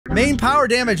Main power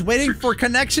damage, waiting for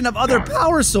connection of other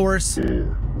power source. 4,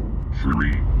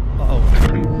 3. Uh-oh.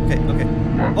 Okay, okay.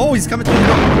 Oh, he's coming through the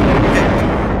door. Okay.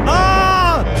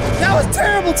 Ah! That was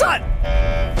terrible time!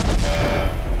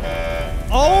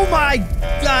 Oh my,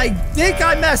 I think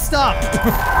I messed up.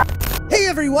 Hey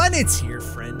everyone, it's your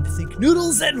friend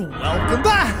Thinknoodles and welcome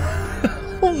back.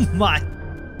 Oh my.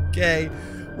 Okay.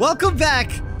 Welcome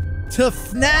back to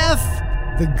FNAF,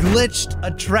 the glitched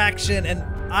attraction. And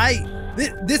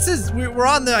we're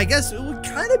on the, I guess it would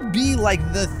kind of be like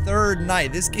the third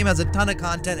night. This game has a ton of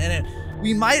content in it.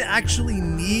 We might actually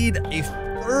need a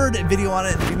third video on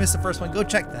it. If you missed the first one, go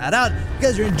check that out. If you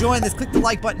guys are enjoying this, click the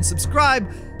like button, subscribe.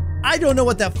 I don't know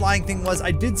what that flying thing was.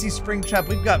 I did see Springtrap.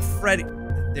 We've got Freddy.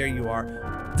 There you are.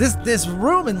 This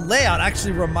room and layout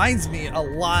actually reminds me a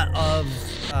lot of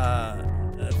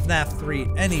FNAF 3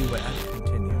 anyway.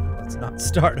 Continue. Let's not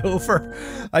start over.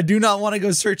 I do not want to go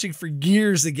searching for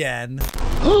gears again.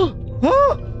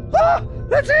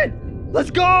 That's it!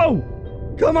 Let's go!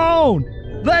 Come on!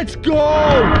 Let's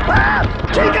go!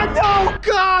 Chica, no!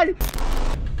 God!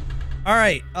 All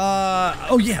right,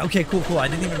 oh yeah, okay, cool. I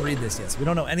didn't even read this yet, so we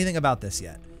don't know anything about this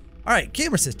yet. All right,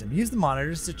 camera system. Use the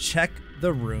monitors to check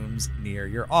the rooms near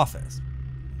your office.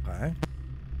 Okay,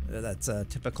 that's a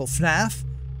typical FNAF.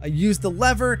 Use the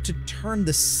lever to turn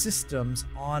the systems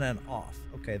on and off.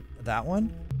 Okay, that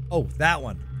one. Oh, that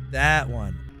one.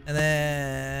 And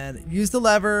then use the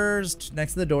levers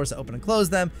next to the doors to open and close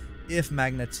them. If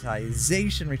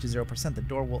magnetization reaches 0%, the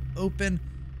door will open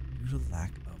due to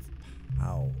lack of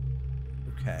power.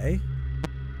 Okay.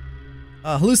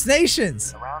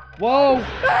 Hallucinations. Whoa.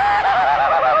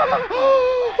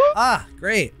 Ah,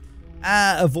 great.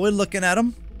 Avoid looking at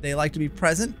them. They like to be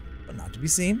present, but not to be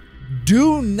seen.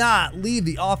 Do not leave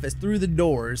the office through the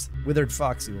doors. Withered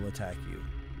Foxy will attack you.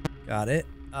 Got it.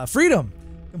 Freedom.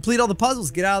 Complete all the puzzles.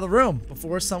 Get out of the room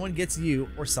before someone gets you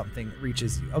or something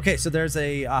reaches you. Okay, so there's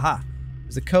a,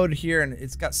 there's a code here and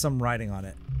it's got some writing on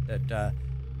it. That,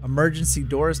 emergency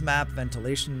doors map,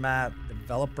 ventilation map,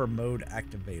 developer mode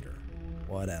activator.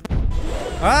 Whatever.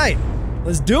 All right,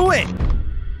 let's do it.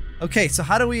 Okay, so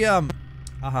how do we,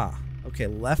 okay,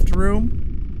 left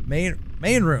room, main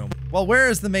room. Well, where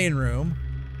is the main room?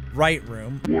 Right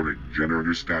room. Warning,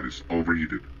 generator status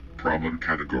overheated. Problem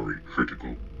category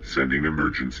critical. Sending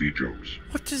emergency Joes.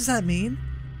 What does that mean?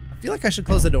 I feel like I should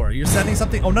close the door. You're sending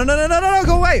something. Oh, no,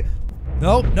 go away.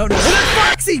 No. Oh, that's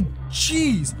Foxy.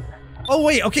 Jeez. Oh,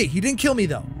 wait, okay, he didn't kill me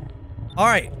though. All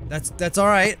right, that's all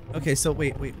right. Okay, so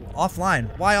wait, offline.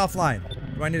 Why offline?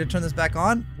 Do I need to turn this back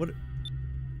on? What is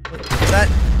that?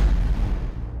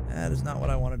 That is not what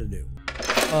I wanted to do.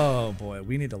 Oh boy,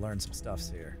 we need to learn some stuffs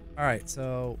here. All right,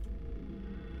 so,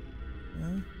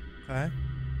 okay,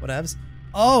 whatevs.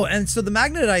 Oh, and so the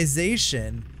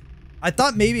magnetization, I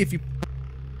thought maybe if you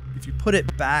put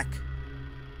it back,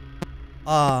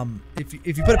 if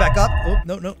you put it back up, oh,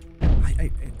 no.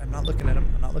 I'm not looking at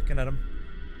him.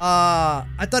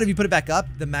 I thought if you put it back up,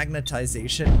 the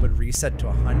magnetization would reset to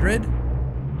 100.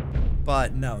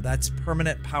 But no, that's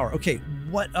permanent power. Okay,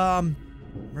 what,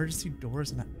 emergency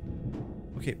doors,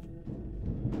 okay.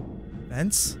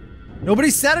 Vents? Nobody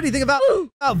said anything about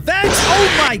vents!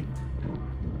 Oh my!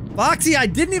 Foxy, I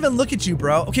didn't even look at you,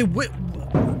 bro. Okay,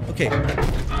 okay. Go!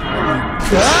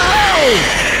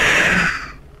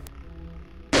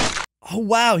 Oh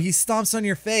wow, he stomps on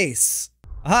your face.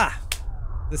 Aha!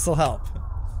 This'll help.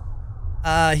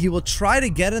 He will try to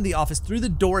get in the office through the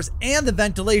doors and the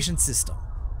ventilation system.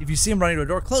 If you see him running to a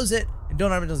door, close it and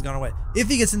don't have it has gone away. If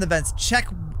he gets in the vents, check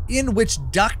in which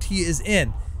duct he is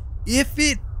in. If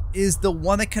it is the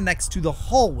one that connects to the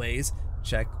hallways,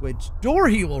 check which door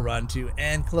he will run to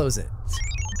and close it.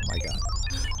 Oh my god.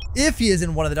 If he is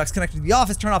in one of the ducts connected to the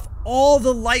office, turn off all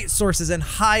the light sources and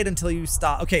hide until you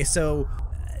stop. Okay, so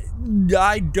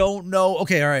I don't know.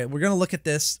 Okay, all right, we're gonna look at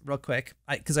this real quick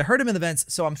because I heard him in the vents,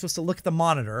 so I'm supposed to look at the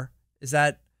monitor. Is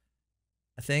that,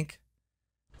 I think?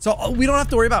 So we don't have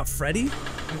to worry about Freddy? We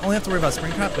only have to worry about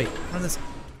Springtrap? Wait, run this.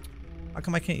 How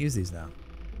come I can't use these now?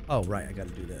 Oh, right, I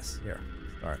gotta do this. Here,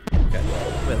 start. Okay,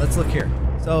 wait, let's look here.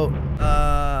 So,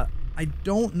 I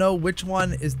don't know which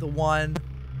one is the one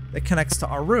that connects to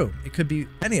our room. It could be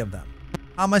any of them.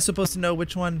 How am I supposed to know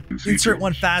which one? Insert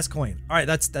one fast coin. All right,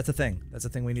 that's a thing. That's a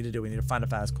thing we need to do. We need to find a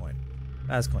fast coin.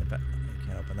 Fast coin. Can't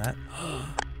open that.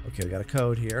 Okay, we got a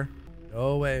code here. Go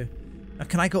away. Now,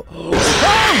 can I go? Oh,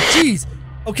 jeez.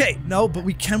 Okay, no, but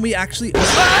can we actually?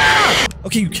 Ah!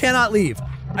 Okay, you cannot leave.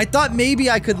 I thought maybe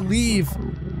I could leave.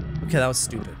 Okay, that was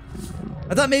stupid.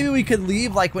 I thought maybe we could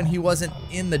leave like when he wasn't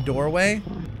in the doorway.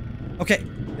 Okay,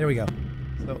 there we go.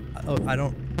 So, oh, I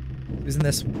don't. Isn't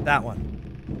this that one?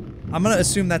 I'm gonna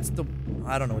assume that's the.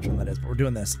 I don't know which one that is, but we're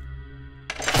doing this.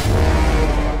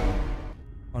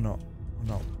 Oh no. Oh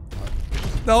no.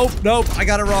 Nope, nope. I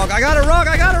got it wrong. I got it wrong.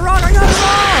 I got it wrong. I got it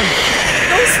wrong.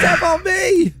 Don't step on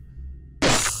me.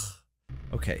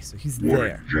 Okay, so he's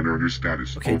there. Generator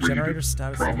status. Okay, generator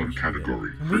status. Problem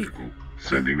category. Critical.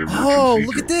 Sending emergency. Oh,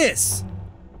 look at this.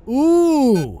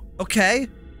 Ooh. Okay.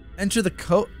 Enter the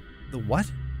code. The what?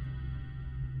 2,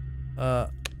 3,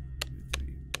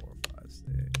 4, 5, 6.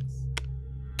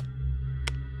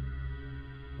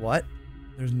 What?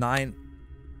 There's 9.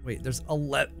 Wait, there's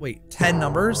 11. Wait, 10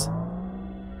 numbers?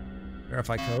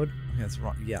 Verify code? Okay, that's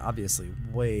wrong. Yeah, obviously.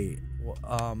 Wait.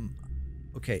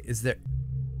 Okay, is there...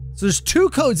 So there's 2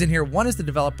 codes in here. One is the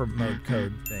developer mode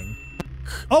code thing.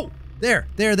 Oh! There.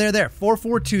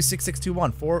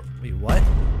 4426621. Wait, what?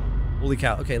 Holy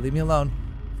cow. Okay, leave me alone.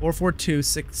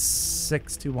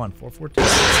 4426621.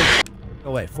 44266. Go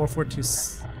away.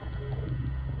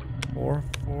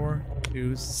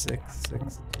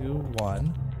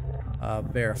 4426621.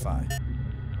 Verify.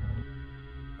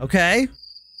 Okay.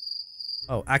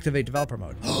 Oh, activate developer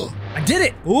mode. I did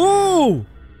it! Ooh!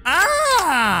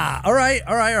 Ah!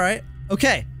 Alright.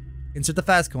 Okay. Insert the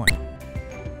fast coin.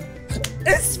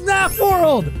 It's FNAF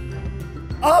World!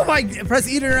 Oh my, press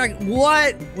E to interact.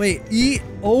 What? Wait, E?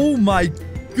 Oh my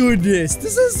goodness.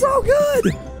 This is so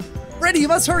good! Freddy, you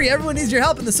must hurry. Everyone needs your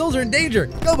help and the souls are in danger.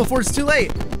 Go before it's too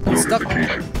late.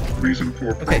 Notification. Reason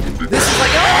for okay, this is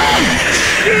like,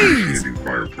 oh,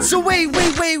 jeez! So wait.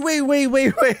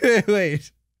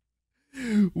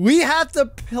 We have to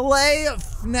play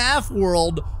FNAF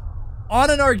World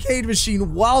on an arcade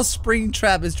machine while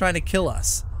Springtrap is trying to kill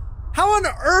us. How on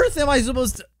earth am I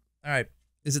supposed to... Alright,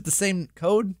 is it the same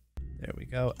code? There we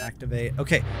go, activate.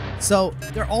 Okay, so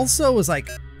there also was like,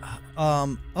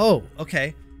 oh,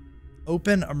 okay.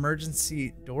 Open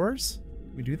emergency doors?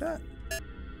 Can we do that?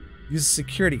 Use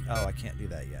security. Oh, I can't do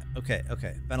that yet. Okay.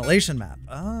 Ventilation map.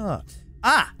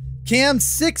 Cam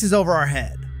 6 is over our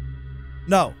head.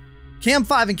 No. Cam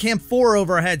 5 and Cam 4 are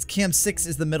over our heads. Cam 6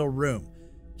 is the middle room.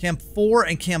 Cam 4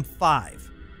 and Cam 5.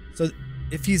 So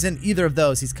if he's in either of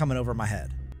those, he's coming over my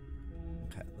head.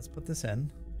 Okay, let's put this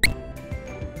in.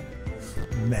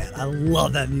 Man, I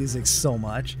love that music so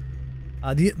much.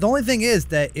 The only thing is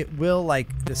that it will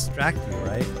like distract you,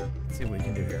 right? Let's see what we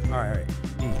can do here. All right.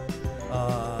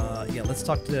 Yeah, let's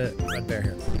talk to Red Bear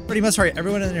here. Pretty much hurry.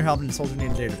 Everyone in your help and soldier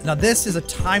need data. Now this is a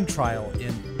time trial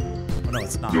in... Oh no,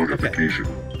 it's not. Notification.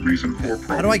 Okay. Reason for problem.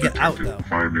 How do I get out though?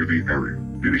 Fire near the area.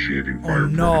 Initiating fire. Oh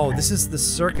no, protocol. This is the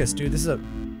circus, dude. This is a...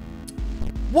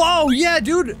 Whoa, yeah,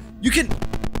 dude. You can...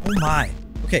 Oh my.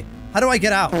 Okay, how do I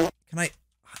get out? Can I...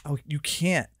 Oh, you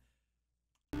can't.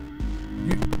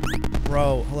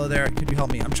 Bro, hello there. Could you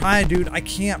help me? I'm trying, dude. I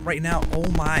can't right now. Oh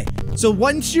my. So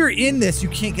once you're in this, you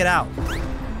can't get out.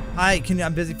 Hi,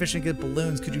 I'm busy fishing to get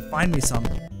balloons. Could you find me some?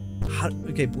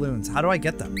 Okay, balloons. How do I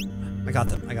get them? I got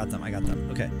them.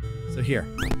 Okay, so here.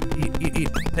 Eat.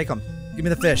 Take them. Give me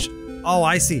the fish. Oh,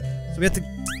 I see. So we have to...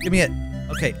 Give me it.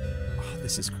 Okay. Oh,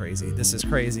 this is crazy.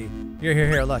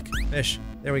 Here, look. Fish.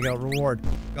 There we go. Reward.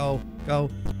 Go.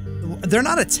 They're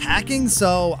not attacking,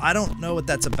 so I don't know what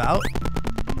that's about.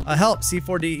 Help.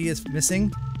 C4DE is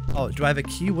missing. Oh, do I have a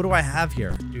key? What do I have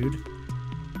here, dude?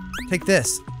 Take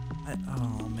this.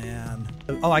 Oh, man.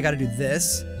 Oh, I gotta do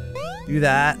this. Do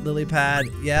that. Lily pad.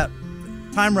 Yep.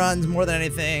 Time runs more than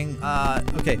anything.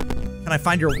 Okay. Can I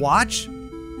find your watch?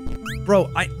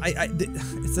 Bro,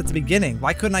 it's at the beginning.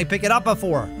 Why couldn't I pick it up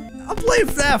before? I'm playing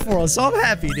FNAF World, so I'm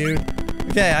happy, dude.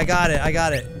 Okay, I got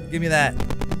it. Give me that.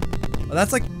 Oh,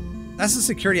 that's a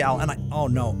security owl, and oh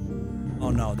no,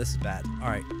 this is bad. All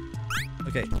right,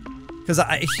 okay, because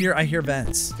I hear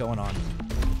vents going on.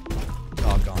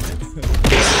 Doggone it.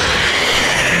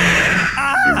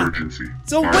 Emergency.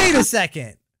 So wait a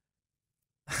second.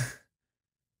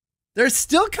 They're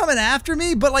still coming after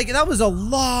me, but like that was a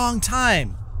long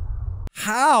time.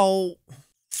 How?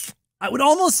 I would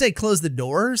almost say close the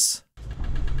doors,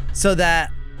 so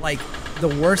that like the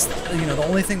worst, the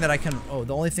only thing that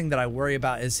I worry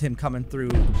about is him coming through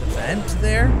the vent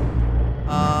there.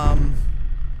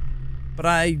 But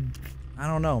I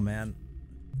don't know, man.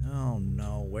 Oh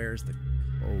no, where's the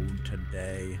code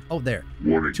today? Oh, there.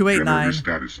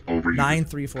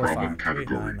 289-9345.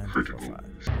 289-9345.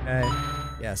 Okay.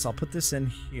 Yeah, so I'll put this in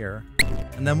here,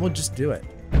 and then we'll just do it.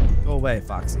 Go away,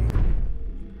 Foxy.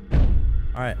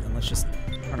 All right, and let's just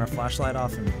turn our flashlight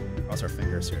off and cross our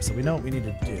fingers here. So we know what we need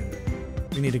to do.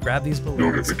 We need to grab these balloons.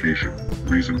 Notification.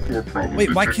 Reason for problem.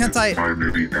 Wait, why can't I? Fire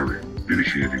near the area.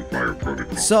 Initiating fire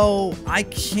protocol. So I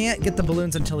can't get the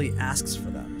balloons until he asks for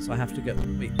them. So I have to get,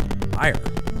 wait, fire?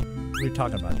 What are you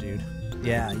talking about, dude?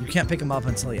 Yeah, you can't pick them up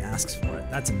until he asks for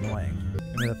it. That's annoying.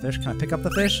 me the fish. Can I pick up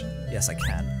the fish? Yes, I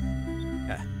can.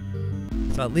 Okay.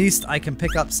 So at least I can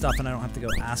pick up stuff and I don't have to go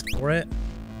ask for it.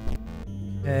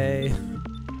 Okay.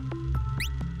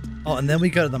 Oh, and then we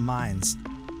go to the mines.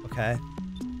 Okay.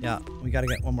 Yeah, we gotta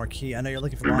get one more key. I know you're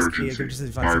looking for the lost key.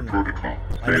 Fire protocol.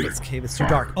 I know it's cave. It's too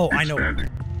dark. Oh, I know.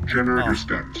 Generator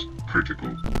status.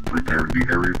 Critical. Preparing the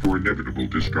area for inevitable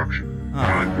destruction.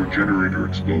 Time for generator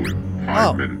exploding.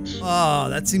 5 minutes. Oh,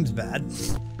 that seems bad.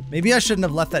 Maybe I shouldn't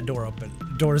have left that door open.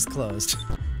 Door's closed.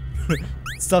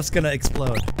 Stuff's gonna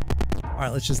explode. All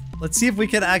right, let's see if we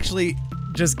can actually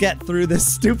just get through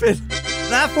this stupid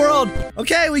FNAF world.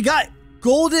 Okay, we got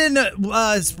golden.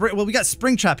 Well, we got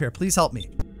Springtrap here. Please help me.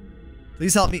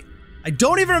 Please help me. I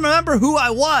don't even remember who I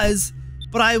was,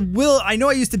 but I will. I know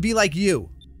I used to be like you.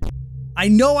 I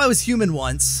know I was human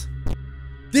once.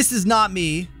 This is not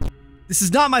me. This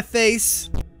is not my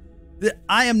face.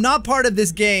 I am not part of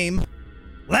this game.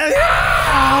 Let me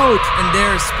out! And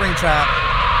there's Springtrap.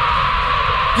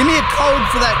 Give me a code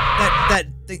for that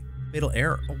thing. Fatal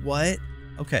error. What?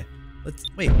 Okay. Let's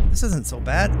wait. This isn't so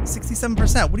bad.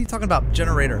 67%. What are you talking about?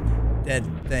 Generator dead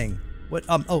thing. What?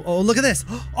 Oh, look at this.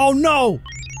 Oh no!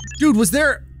 Dude, was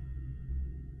there?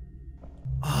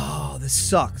 Oh, this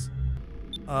sucks.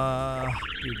 Dude,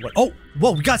 what? Oh,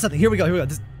 whoa, we got something. Here we go.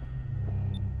 This...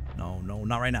 No,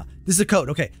 not right now. This is a code.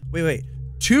 Okay, wait.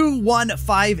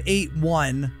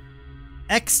 21581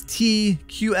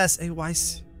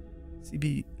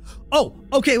 XTQSAYCB. Oh,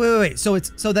 okay, wait. So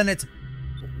then it's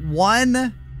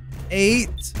 1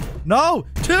 8. No,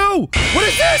 2. What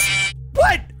is this?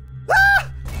 What?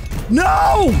 Ah!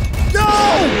 No,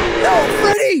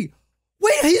 Freddy!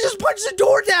 Wait, he just punched the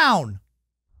door down.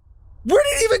 Where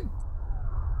did he even?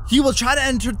 He will try to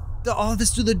enter the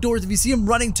office through the doors. If you see him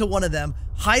running to one of them,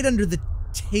 hide under the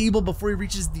table before he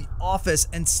reaches the office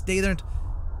and stay there.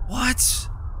 What?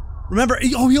 Remember?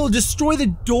 Oh, he'll destroy the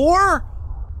door?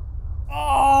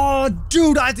 Oh,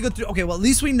 dude, I have to go through. Okay, well, at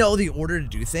least we know the order to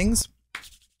do things.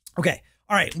 Okay,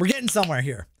 all right, we're getting somewhere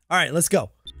here. All right, let's go.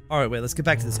 All right, wait, let's get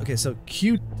back to this. Okay, so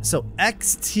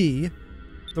XT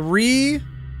 3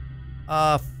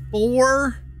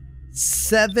 4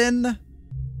 7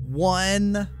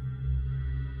 1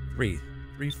 3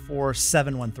 4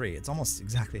 7 1 3. It's almost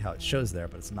exactly how it shows there,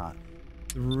 but it's not.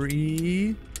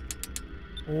 3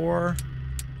 4.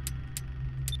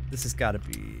 This has got to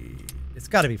be. It's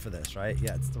got to be for this, right?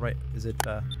 Yeah, it's the right. Is it?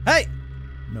 Hey!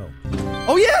 No.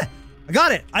 Oh yeah! I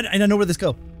got it! I know where this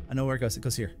goes. I know where it goes. It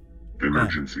goes here.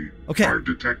 Emergency. Okay. Fire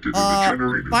detected in the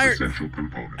generator's essential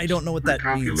components. I don't know what that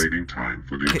means. Recalculating time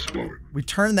for the explosion.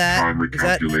 Return that. Time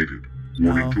recalculated.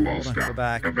 Warning to all staff. Go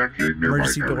back. Evacuate nearby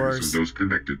Emergency areas doors. and those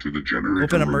connected to the generator.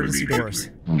 Open emergency doors.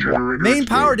 Generator Main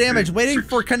power explode. damage. Waiting 6,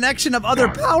 for connection of other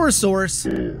 5, power source.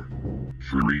 4,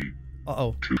 3.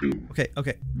 Uh-oh. 2. Okay.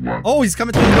 1. Oh, he's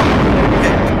coming through the door.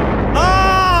 Okay.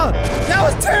 Ah! That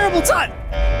was terrible time!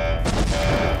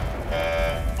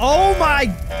 Oh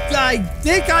my... I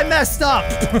think I messed up.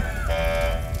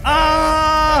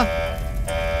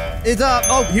 It's up.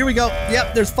 Oh, here we go.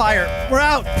 Yep, there's fire. We're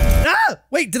out. Ah!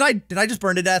 Wait, did I just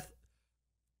burn to death?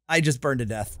 I just burned to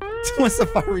death. Once the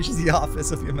fire reaches the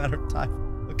office, it'll be a matter of time.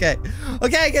 Okay,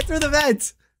 get through the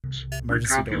vents.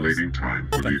 Emergency doors. Recalculating time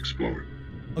for the explosion.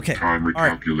 Okay. Time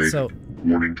recalculated. Right, so,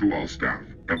 warning to all staff.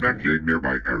 Evacuate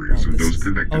nearby areas and those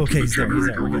connected to the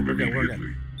generator room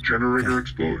immediately. Generator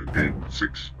exploded in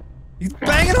 6. He's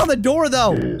banging on the door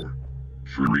though.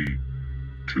 4, 3,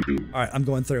 2. All right, I'm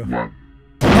going through. 1.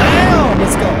 Bam!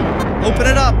 Let's go. Open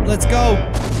it up. Let's go.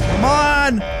 Come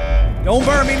on. Don't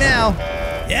burn me now.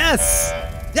 Yes.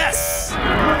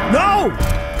 No.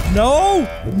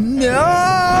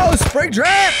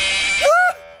 Springtrap.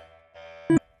 Ah!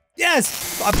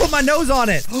 Yes. I put my nose on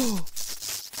it.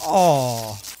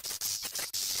 Oh.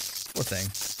 Poor thing.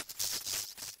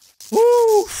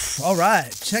 Woo! All right.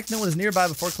 Check no one is nearby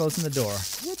before closing the door.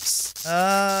 Whoops.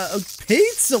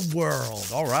 Pizza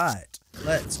World. All right.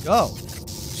 Let's go.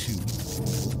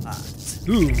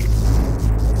 2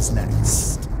 is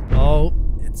next. Oh,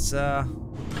 it's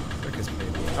circus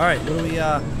baby. All right. What do we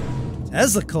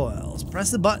Tesla coils.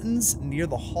 Press the buttons near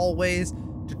the hallways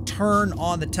to turn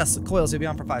on the Tesla coils. They'll be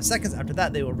on for 5 seconds. After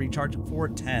that, they will recharge for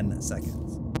 10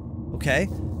 seconds. Okay.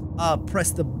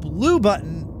 Press the blue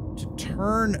button to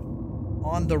turn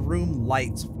on the room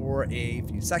lights for a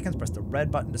few seconds. Press the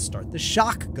red button to start the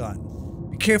shotgun.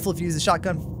 Be careful if you use the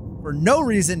shotgun for no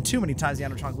reason. Too many times the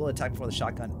animatronic will attack before the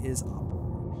shotgun is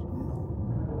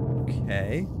operational.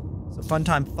 Okay. So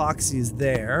Funtime Foxy is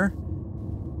there.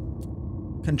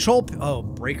 Control,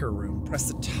 breaker room.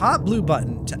 Press the top blue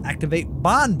button to activate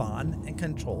Bonbon and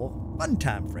control Fun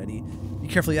time, Freddy. Be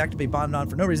careful, you activate Bonbon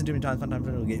for no reason. Too many times, Fun time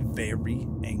Freddy will get very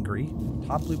angry.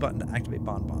 Top blue button to activate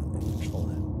Bonbon and control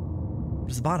him. What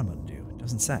does the bottom button do? It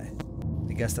doesn't say.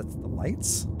 I guess that's the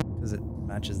lights, because it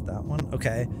matches that one.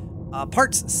 Okay.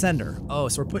 Parts sender. Oh,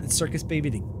 so we're putting Circus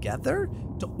Baby together?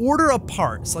 To order a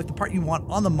part, select the part you want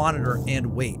on the monitor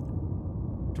and wait.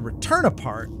 To return a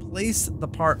part, place the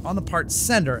part on the part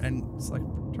sender and select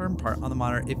return part on the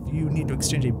monitor. If you need to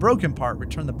exchange a broken part,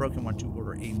 return the broken one to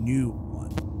order a new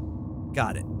one.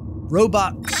 Got it.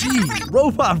 Robot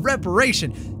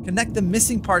reparation. Connect the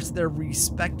missing parts to their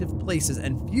respective places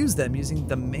and fuse them using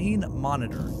the main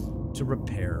monitor to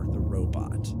repair the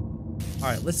robot. All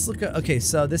right, let's look at, okay,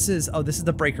 so this is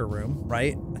the breaker room,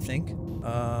 right? I think.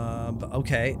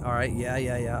 Okay, all right,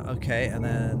 yeah, okay, and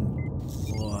then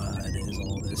what is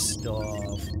all this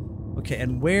stuff? Okay,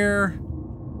 and where,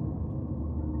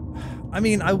 I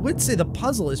mean, I would say the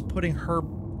puzzle is putting her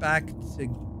back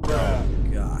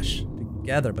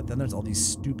together, but then there's all these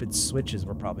stupid switches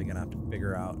we're probably gonna have to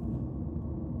figure out.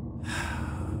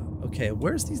 Okay,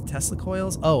 where's these Tesla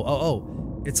coils?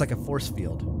 Oh, it's like a force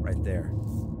field right there.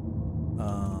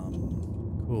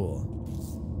 Cool.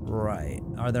 Right.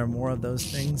 Are there more of those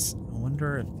things? I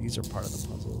wonder if these are part of the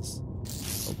puzzles.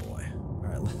 Oh boy. All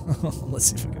right, let's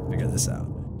see if we can figure this out.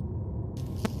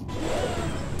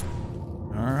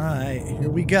 All right, here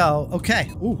we go. Okay.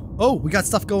 Ooh. Oh, we got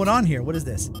stuff going on here. What is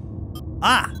this?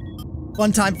 Ah!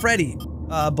 Funtime Freddy.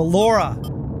 Ballora.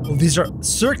 Oh, these are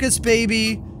Circus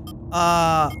Baby.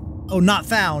 Oh, not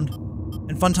found.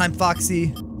 And Funtime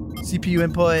Foxy. CPU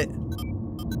input.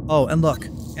 Oh, and look.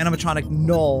 Animatronic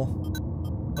null.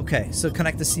 Okay, so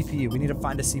connect the CPU. We need to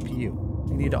find a CPU.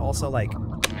 We need to also like...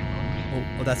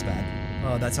 Oh, that's bad.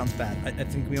 Oh, that sounds bad. I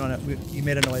think we want to... You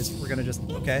made a noise. We're gonna just...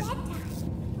 Okay.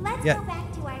 Let's go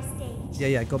back to our stage.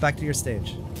 Yeah, go back to your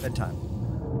stage. Bedtime.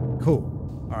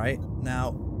 Cool. Alright,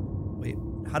 now... Wait,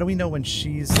 how do we know when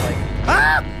she's like...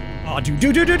 Ah! Oh,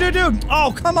 dude.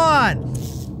 Oh, come on!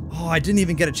 Oh, I didn't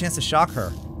even get a chance to shock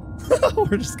her.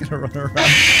 We're just gonna run around.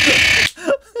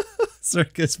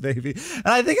 Circus Baby. And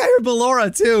I think I heard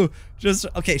Ballora too. Just,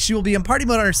 okay, she will be in party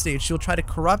mode on her stage. She will try to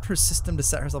corrupt her system to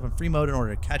set herself in free mode in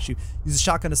order to catch you. Use a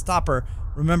shotgun to stop her.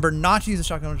 Remember not to use a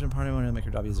shotgun in party mode to make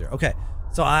her job easier. Okay,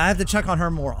 so I have to check on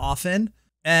her more often.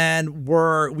 And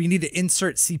we need to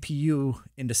insert CPU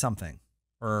into something.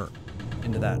 Or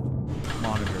into that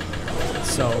monitor there.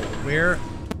 So where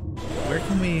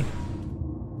can we...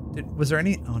 Was there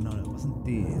any... Oh no, it wasn't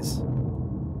these.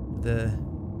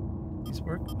 These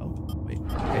work? Oh, wait.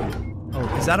 Okay.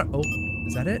 Oh, is that it? Oh,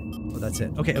 that's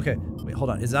it. Okay. Wait, hold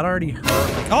on. Is that already her?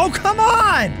 Oh, come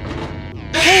on!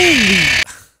 Holy!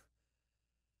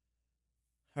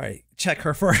 All right, check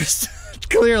her first.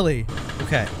 Clearly.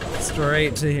 Okay,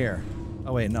 straight to here.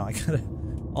 Oh wait, no, I gotta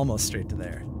almost straight to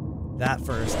there. That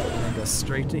first, and then go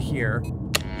straight to here.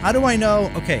 How do I know?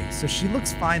 Okay, so she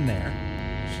looks fine there.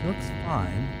 She looks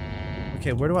fine.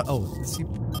 Okay, where do I? Oh,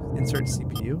 insert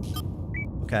CPU.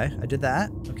 Okay, I did that.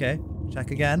 Okay,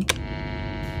 check again.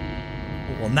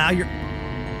 Oh, well, now you're...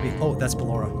 Wait, oh, that's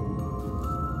Ballora.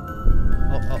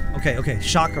 Oh, okay.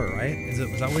 Shocker, right? Was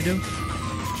that what we do?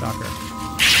 Shocker.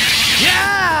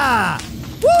 Yeah!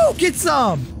 Woo! Get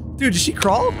some! Dude, did she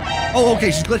crawl? Oh,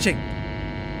 okay, she's glitching.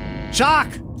 Shock!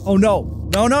 Oh, no.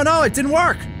 No, it didn't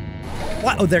work!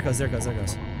 What? Oh, there it goes. Do it.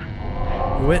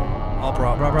 Oh,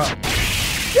 bro.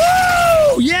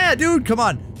 Woo! Yeah, dude, come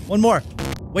on. One more.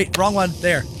 Wait, wrong one.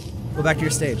 There. Go back to your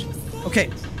stage. Okay,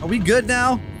 are we good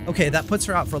now? Okay, that puts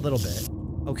her out for a little bit.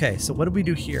 Okay, so what do we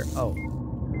do here? Oh,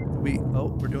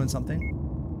 we're doing something.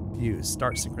 Use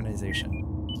start synchronization.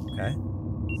 Okay,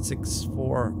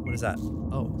 6-4. What is that?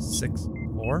 Oh,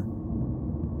 6-4.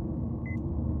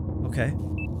 Okay.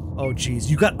 Oh, geez,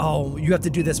 you have to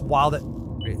do this while that.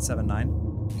 8, 7, 9.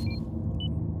 8,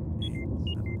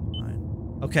 7,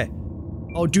 9. Okay.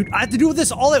 Oh, dude, I have to do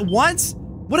this all at once?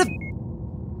 What if?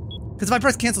 Because if I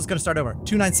press cancel, it's going to start over.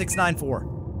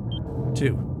 29694.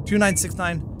 2.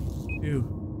 2969. 2.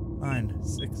 9,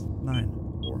 6, 9,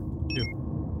 4,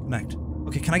 2. Connect.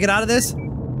 Okay, can I get out of this?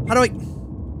 How do I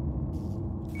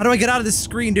get out of this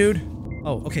screen, dude?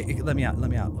 Oh, okay, let me out. Oh,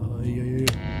 yeah.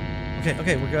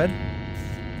 Okay, we're good.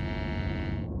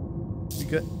 We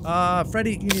good?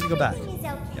 Freddy, you need to go back.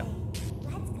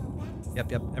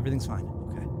 Yep. Yep, everything's fine.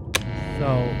 Okay. So,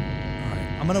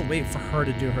 alright, I'm gonna wait for her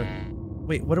to do her...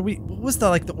 Wait, what was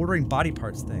the ordering body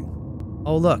parts thing?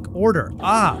 Oh, look, order.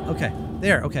 Ah, okay.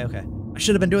 There, okay. I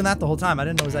should have been doing that the whole time. I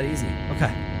didn't know it was that easy.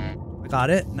 Okay. I got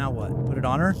it. Now what? Put it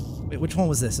on her? Wait, which one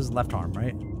was this? This is left arm,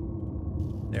 right?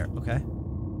 There, okay.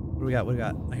 What do we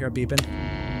got? I hear a beeping.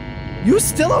 You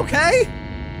still okay?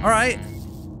 Alright.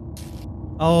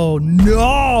 Oh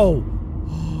no!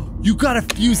 You gotta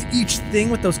fuse each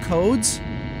thing with those codes?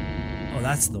 Oh,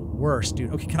 that's the worst,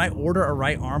 dude. Okay, can I order a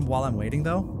right arm while I'm waiting,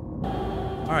 though?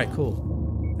 All right,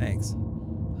 cool. Thanks.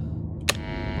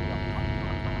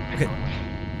 Okay.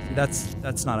 See,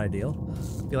 that's not ideal.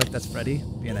 I feel like that's Freddy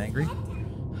being angry.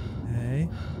 Okay.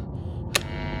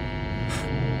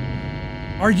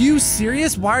 Are you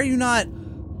serious? Why are you not...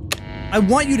 I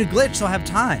want you to glitch so I have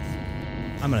time.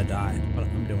 I'm gonna die, but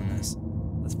I'm doing this.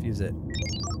 Let's fuse it.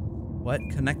 What?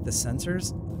 Connect the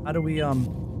sensors? How do we,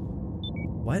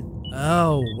 what?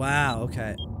 Oh, wow,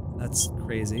 okay. That's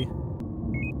crazy.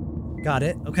 Got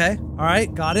it, okay. All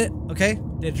right, got it, okay.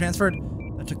 Data transferred.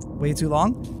 That took way too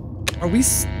long. Are we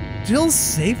still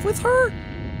safe with her?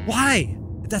 Why?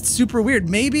 That's super weird.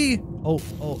 Maybe, oh,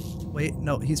 wait,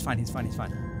 no, he's fine, he's fine, he's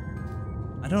fine.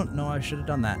 I don't know, I should have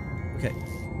done that. Okay.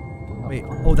 Wait,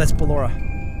 oh, that's Ballora.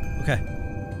 Okay.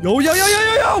 Yo!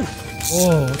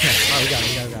 Oh, okay. All right, we got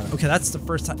it. Okay, that's the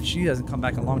first time. She hasn't come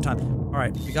back in a long time. All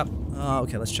right, we got...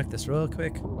 okay, let's check this real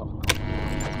quick.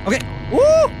 Okay.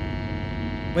 Woo!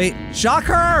 Wait, shock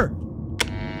her!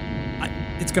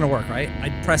 It's gonna work, right? I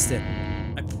pressed it.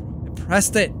 I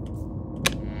pressed it.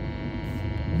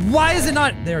 Why is it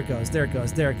not... There it goes, there it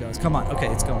goes, there it goes. Come on. Okay,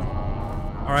 it's going.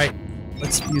 All right,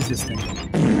 let's fuse this thing.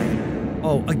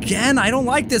 Oh, again? I don't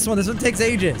like this one. This one takes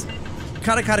ages.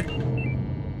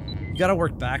 You gotta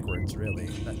work backwards, really.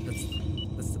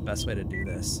 That's the best way to do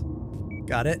this.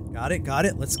 Got it.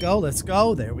 Let's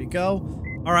go. There we go.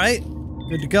 All right,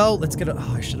 good to go. Let's get a...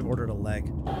 Oh, I should have ordered a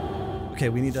leg. Okay,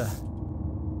 we need to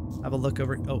have a look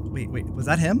over... Oh, wait. Was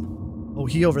that him? Oh,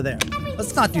 he over there.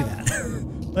 Let's not do that.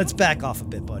 Let's back off a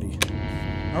bit, buddy.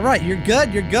 All right, you're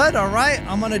good. All right,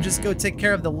 I'm gonna just go take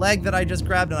care of the leg that I just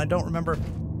grabbed, and I don't remember...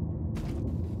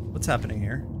 What's happening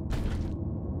here?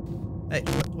 Hey,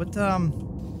 what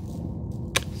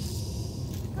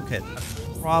Okay, I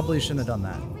probably shouldn't have done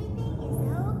that.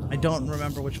 I don't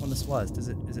remember which one this was. Is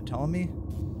it telling me?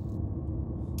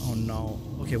 Oh no.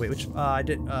 Okay, wait, which I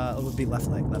did it would be left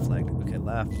leg. Okay,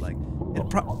 left leg.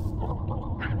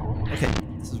 Okay,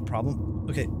 this is a problem.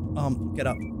 Okay, get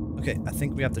up. Okay, I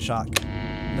think we have to shock.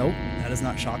 Nope, that is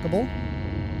not shockable.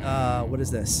 What is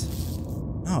this?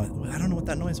 Oh, I don't know what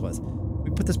that noise was. Can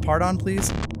we put this part on,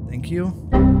 please? Thank you.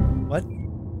 What?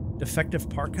 Defective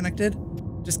part connected?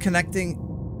 Disconnecting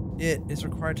it is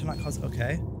required to not cause...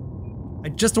 Okay. I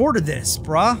just ordered this,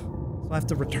 bruh. So I have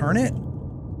to return it?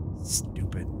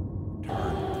 Stupid.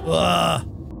 Return. Ugh.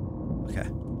 Okay.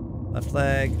 Left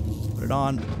leg. Put it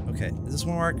on. Okay. Does this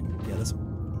one work? Yeah, this...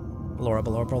 Ballora.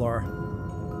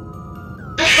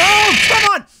 Oh, come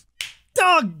on!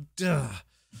 Dog! Ugh.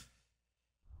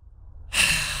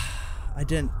 I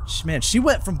didn't... Man, she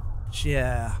went from...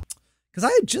 Yeah. Because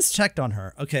I had just checked on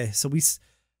her. Okay, so we...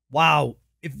 Wow.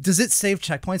 Does it save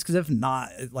checkpoints? Because if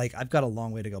not, like, I've got a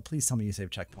long way to go. Please tell me you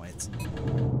save checkpoints.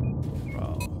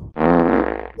 Bro.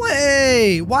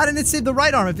 Wait! Why didn't it save the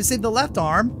right arm? If it saved the left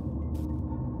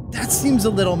arm, that seems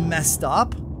a little messed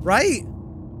up, right?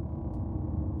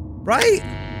 Right?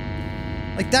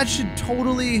 Like, that should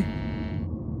totally...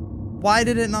 Why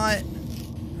did it not... I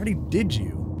already did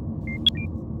you.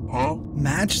 Huh?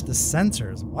 Match the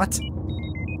sensors. What?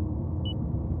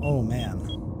 Oh, man.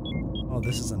 Oh,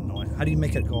 this is annoying. How do you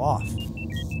make it go off?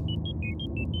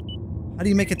 How do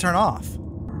you make it turn off?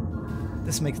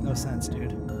 This makes no sense,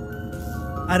 dude.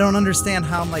 I don't understand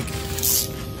how I'm, like...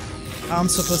 How I'm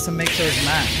supposed to make those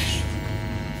match.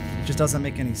 It just doesn't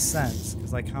make any sense.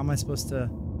 Because, like, how am I supposed to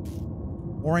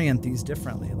orient these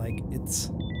differently? Like, it's...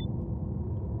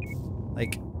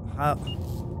 Like, how...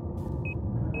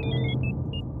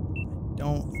 I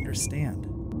don't understand.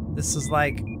 This is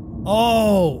like...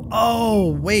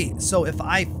 Oh, wait. So if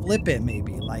I flip it,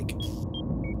 maybe, like,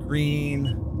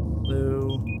 green,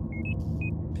 blue,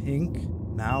 pink,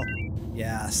 now,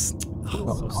 yes.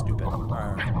 Oh, so stupid. All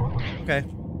right. Okay,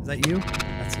 is that you?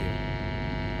 That's you.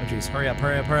 Oh, jeez, hurry up.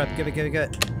 Give it. Here you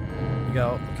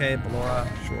go. Okay, Ballora,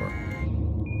 sure.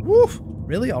 Woof!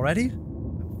 Really, already?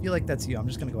 I feel like that's you. I'm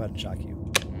just gonna go ahead and shock you.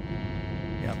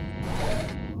 Yep.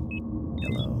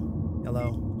 Yellow.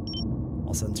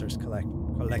 All sensors collect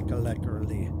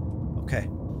early. Okay.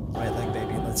 Right leg,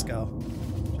 baby. Let's go.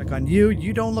 Check on you.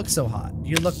 You don't look so hot.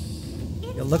 You look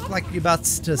like you're about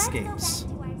to escape.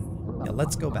 Yeah,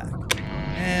 let's go back.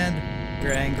 And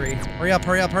you're angry. Hurry up.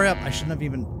 I shouldn't have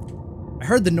even... I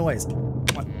heard the noise.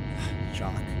 What?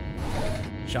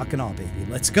 Shock and all, baby.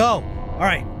 Let's go. All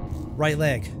right. Right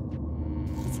leg.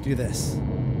 Let's do this.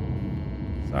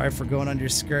 Sorry for going under your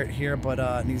skirt here, but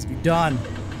it needs to be done.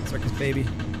 Circus, baby.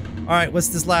 All right, what's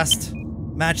this last?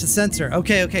 Match the sensor.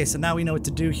 Okay, so now we know what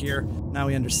to do here. Now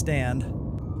we understand.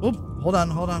 Oop, hold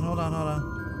on.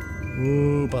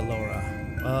 Ooh, but lower.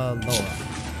 Alright,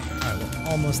 we're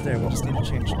almost there. We just need to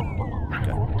change.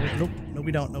 Okay. Nope. No,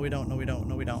 we don't.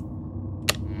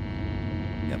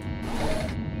 Yep.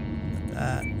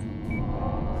 That.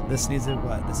 This needs a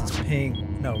what? This is pink.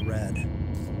 No, red.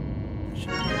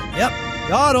 Yep.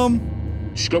 Got him.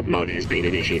 Scope mode has been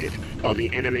initiated. All the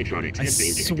animatronics have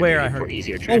been swear I deactivated heard. for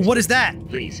easier transport. Oh, what is that?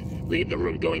 Please, leave the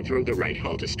room going through the right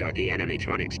hall to start the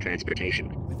animatronics transportation.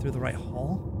 Went through the right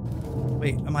hall?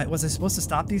 Wait, was I supposed to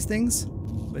stop these things?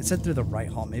 It said through the right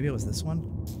hall. Maybe it was this one?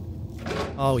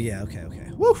 Oh, yeah, okay.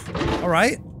 Woo!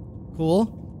 Alright. Cool.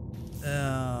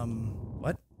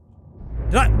 What?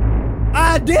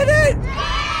 I did it!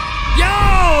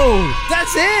 Yo!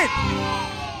 That's it!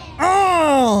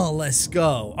 Oh, let's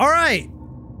go. Alright.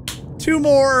 2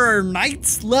 more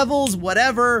nights, levels,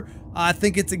 whatever. I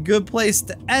think it's a good place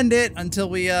to end it until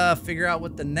we figure out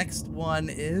what the next one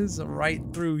is right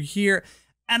through here.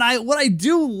 And what I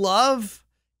do love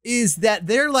is that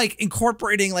they're like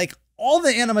incorporating like all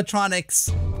the animatronics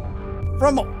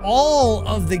from all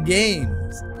of the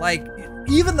games, like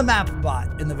even the map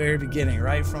bot in the very beginning,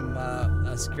 right, from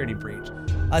a Security Breach.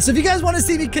 So if you guys want to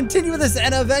see me continue this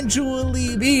and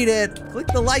eventually beat it, click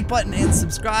the like button and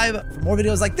subscribe for more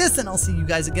videos like this, and I'll see you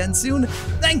guys again soon.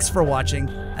 Thanks for watching,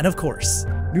 and of course,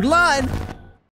 Noodle on!